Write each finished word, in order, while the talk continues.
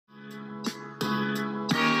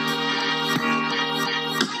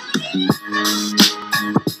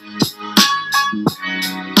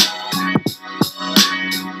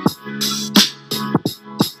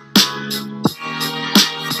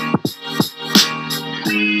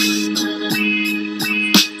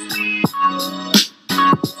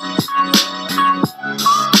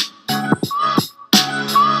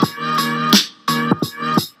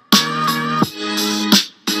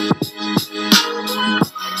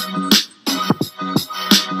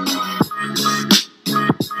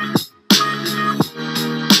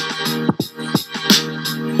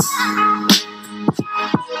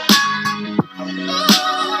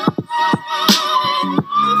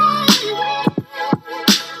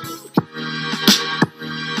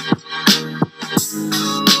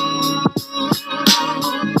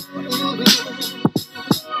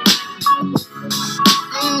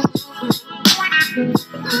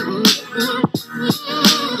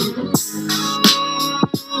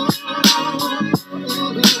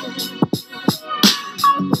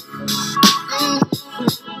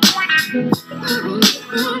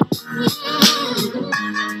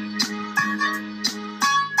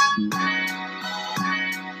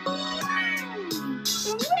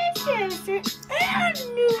Delicious and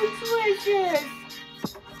nutritious.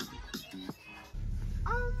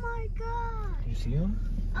 Oh my god. You see them?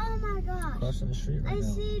 Oh my gosh. Crossing the street right I now.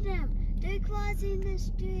 see them. They're crossing the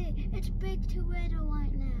street. It's Big Toretto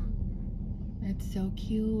right now. It's so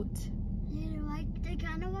cute. They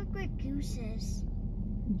kind of look like gooses.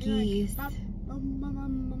 Geese. Like,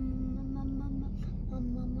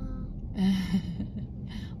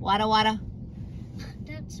 Wada wada.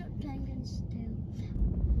 that's what penguins do.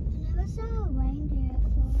 I never saw a reindeer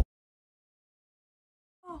before.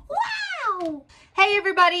 Wow! Hey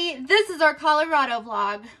everybody, this is our Colorado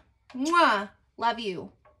vlog. Mwah! Love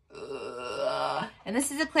you. Ugh. And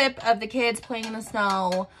this is a clip of the kids playing in the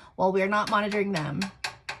snow while we're not monitoring them.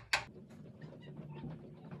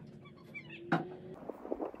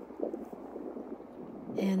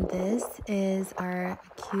 And this is our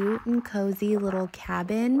cute and cozy little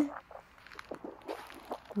cabin.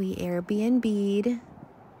 We Airbnb'd. It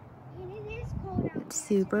is cold out. It's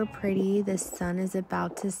super pretty. The sun is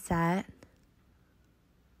about to set.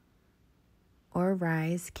 Or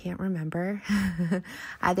rise, can't remember.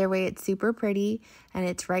 Either way, it's super pretty, and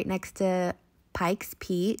it's right next to Pikes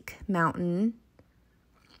Peak Mountain.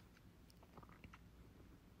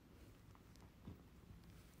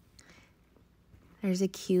 There's a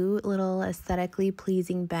cute little aesthetically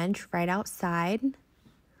pleasing bench right outside.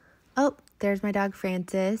 Oh, there's my dog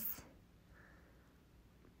Francis.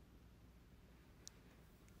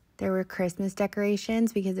 There were Christmas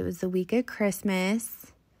decorations because it was the week of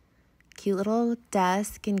Christmas. Cute little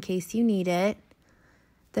desk in case you need it.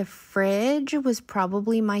 The fridge was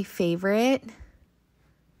probably my favorite.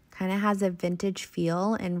 Kind of has a vintage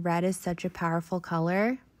feel, and red is such a powerful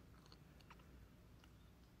color.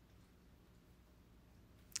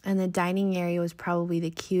 And the dining area was probably the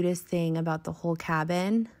cutest thing about the whole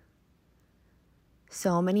cabin.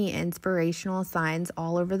 So many inspirational signs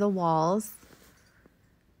all over the walls.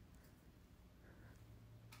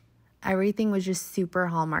 Everything was just super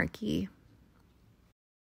hallmarky.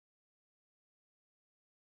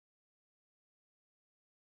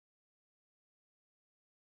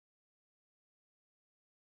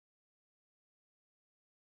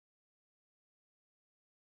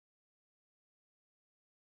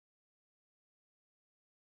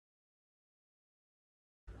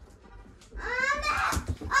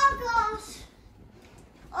 Oh gosh!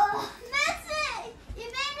 Oh, Missy! You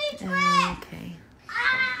made me twitch! Okay.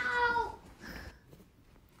 Ow!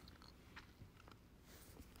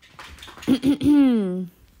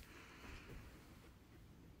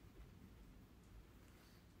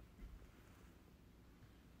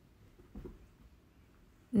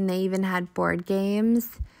 And they even had board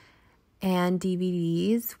games and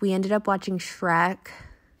DVDs. We ended up watching Shrek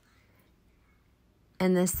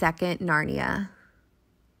and the second Narnia.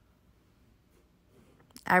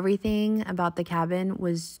 Everything about the cabin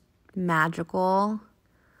was magical,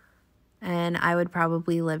 and I would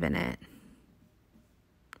probably live in it.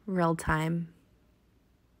 Real time.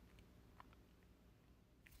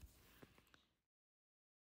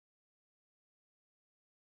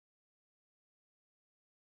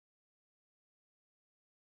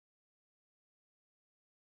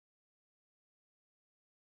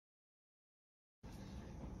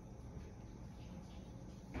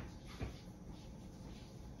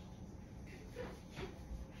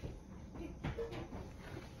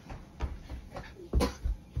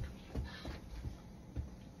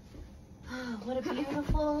 Oh, what a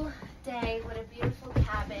beautiful day. What a beautiful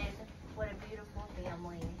cabin. What a beautiful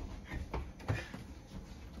family.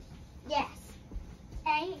 Yes.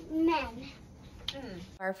 Amen.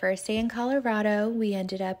 Our first day in Colorado, we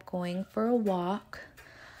ended up going for a walk.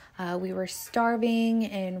 We were starving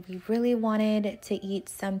and we really wanted to eat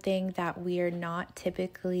something that we are not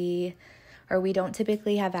typically, or we don't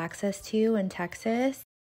typically have access to in Texas.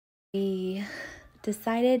 We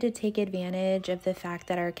decided to take advantage of the fact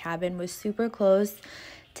that our cabin was super close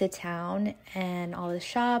to town and all the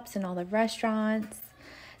shops and all the restaurants.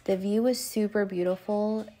 The view was super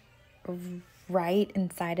beautiful right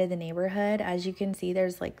inside of the neighborhood. As you can see,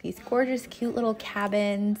 there's like these gorgeous, cute little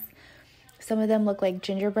cabins. Some of them look like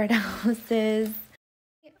gingerbread houses.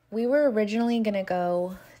 We were originally going to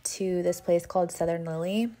go to this place called Southern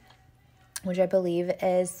Lily, which I believe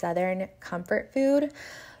is Southern comfort food.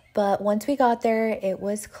 But once we got there, it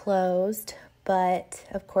was closed. But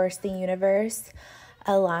of course, the universe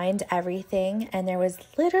aligned everything, and there was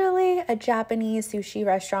literally a Japanese sushi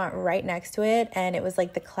restaurant right next to it, and it was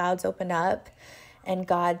like the clouds opened up and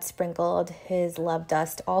God sprinkled his love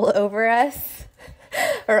dust all over us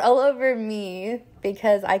or all over me,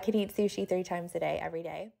 because I could eat sushi 3 times a day every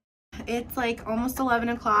day. It's like almost 11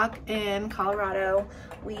 o'clock in Colorado.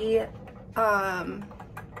 We're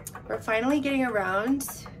finally getting around.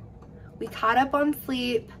 We caught up on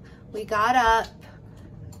sleep. We got up,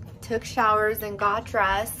 took showers and got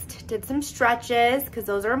dressed, did some stretches because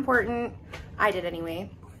those are important. I did anyway.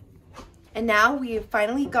 And now we've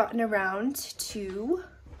finally gotten around to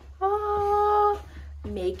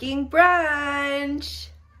making brunch.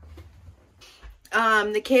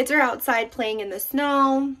 The kids are outside playing in the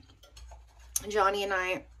snow.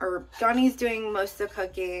 Johnny's doing most of the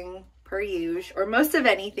cooking per usual, or most of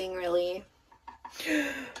anything really.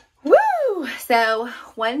 Woo! So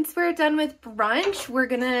once we're done with brunch, we're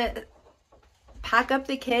gonna pack up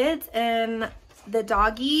the kids and the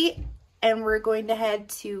doggy, and we're going to head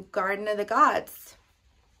to Garden of the Gods.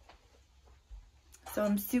 So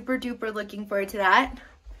I'm super duper looking forward to that.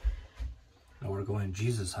 Now we're going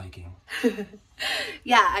Jesus hiking.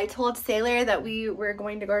 Yeah, I told Sailor that we were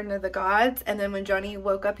going to Garden of the Gods, and then when Johnny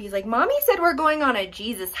woke up, he's like, Mommy said we're going on a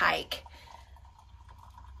Jesus hike.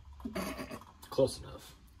 Close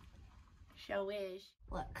enough. Show wish.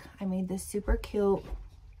 Look, I made this super cute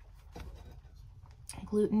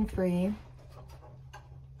gluten-free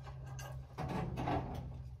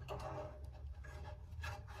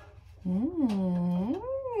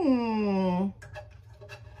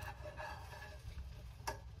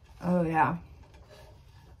Oh yeah.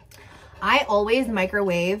 I always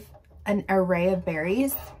microwave an array of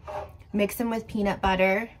berries, mix them with peanut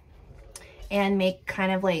butter, and make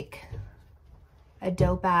kind of like a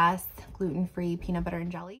dope ass gluten-free peanut butter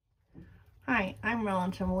and jelly. Hi, I'm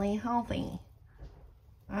relatively healthy.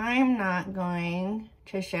 I'm not going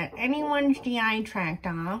to shut anyone's GI tract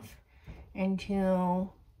off into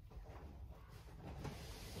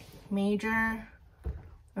major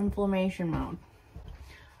inflammation mode.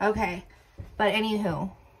 Okay, but anywho,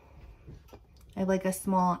 I have like a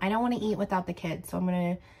small, I don't want to eat without the kids, so I'm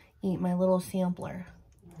going to eat my little sampler.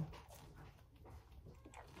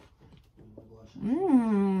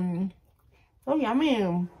 Mmm, so yummy.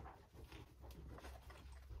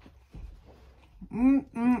 Mmm,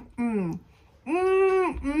 mmm, mmm.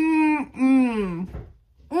 Mmm, mmm, mmm.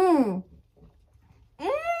 Mmm.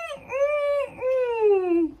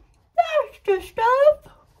 That's the stuff.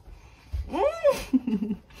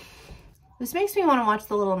 This makes me want to watch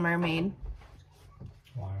The Little Mermaid.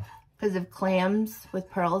 Why? Because of clams with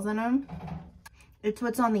pearls in them. It's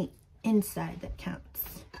what's on the inside that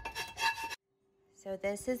counts. So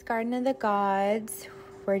this is Garden of the Gods.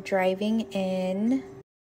 We're driving in.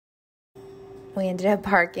 We ended up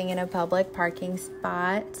parking in a public parking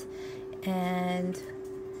spot and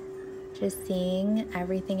just seeing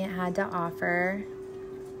everything it had to offer.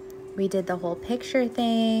 We did the whole picture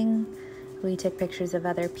thing. We took pictures of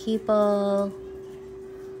other people.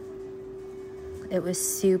 It was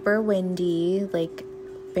super windy, like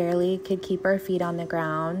barely could keep our feet on the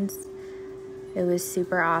ground. It was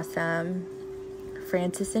super awesome.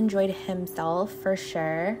 Francis enjoyed himself for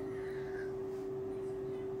sure.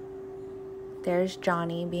 There's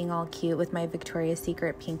Johnny being all cute with my Victoria's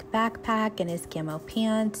Secret pink backpack and his camo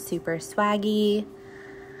pants, super swaggy.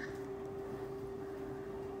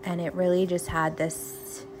 And it really just had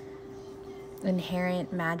this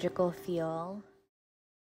inherent magical feel.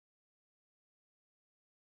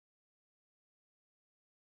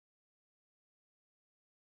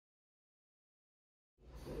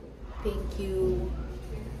 Thank you.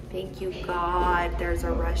 Thank you, God. There's a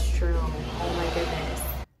restroom. Oh my goodness.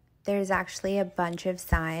 There's actually a bunch of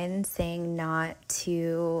signs saying not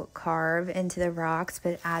to carve into the rocks,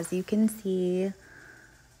 but as you can see,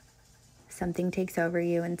 something takes over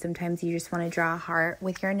you, and sometimes you just want to draw a heart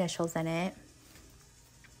with your initials in it.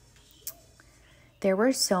 There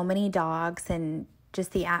were so many dogs, and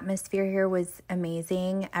just the atmosphere here was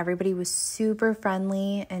amazing. Everybody was super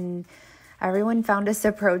friendly, and everyone found us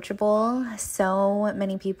approachable. So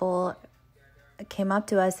many people came up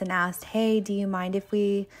to us and asked, hey, do you mind if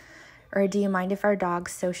our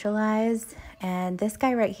dogs socialize? And this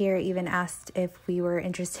guy right here even asked if we were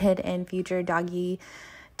interested in future dog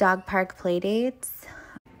park play dates.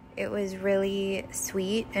 It was really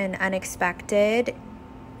sweet and unexpected,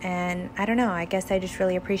 and I don't know, I guess I just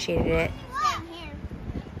really appreciated it.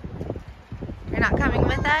 You're not coming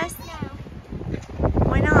with us? No.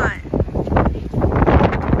 Why not?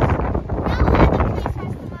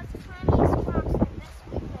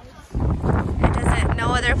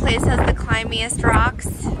 No other place has the slimiest rocks.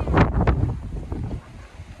 I'm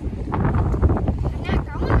not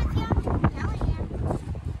going with you. I'm telling you.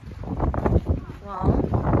 Well,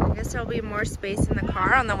 I guess there'll be more space in the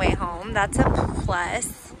car on the way home. That's a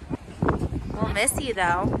plus. We'll miss you though.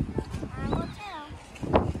 I will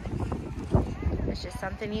too. It's just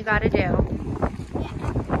something you gotta do. Yeah.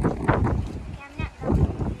 I'm not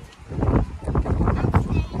going. I'm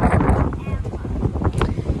staying.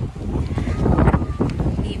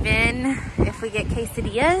 Even if we get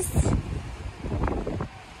quesadillas.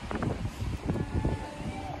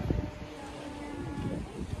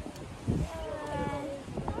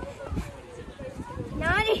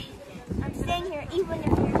 Naughty. I'm staying here even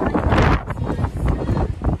if you're not.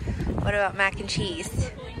 What about mac and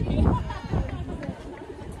cheese?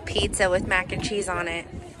 Pizza with mac and cheese on it.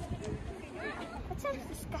 That sounds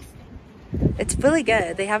disgusting. It's really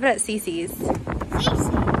good. They have it at Cece's. Cece's.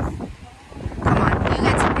 Come on, you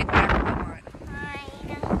get to pick whatever you want.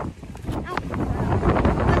 Fine. Oh.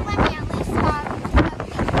 But let me at least have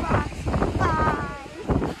a box. Goodbye.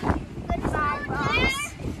 Goodbye, Rox.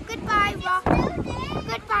 Goodbye, Rox.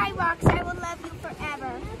 Goodbye, Rox. I will love you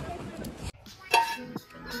forever.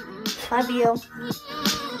 Love you.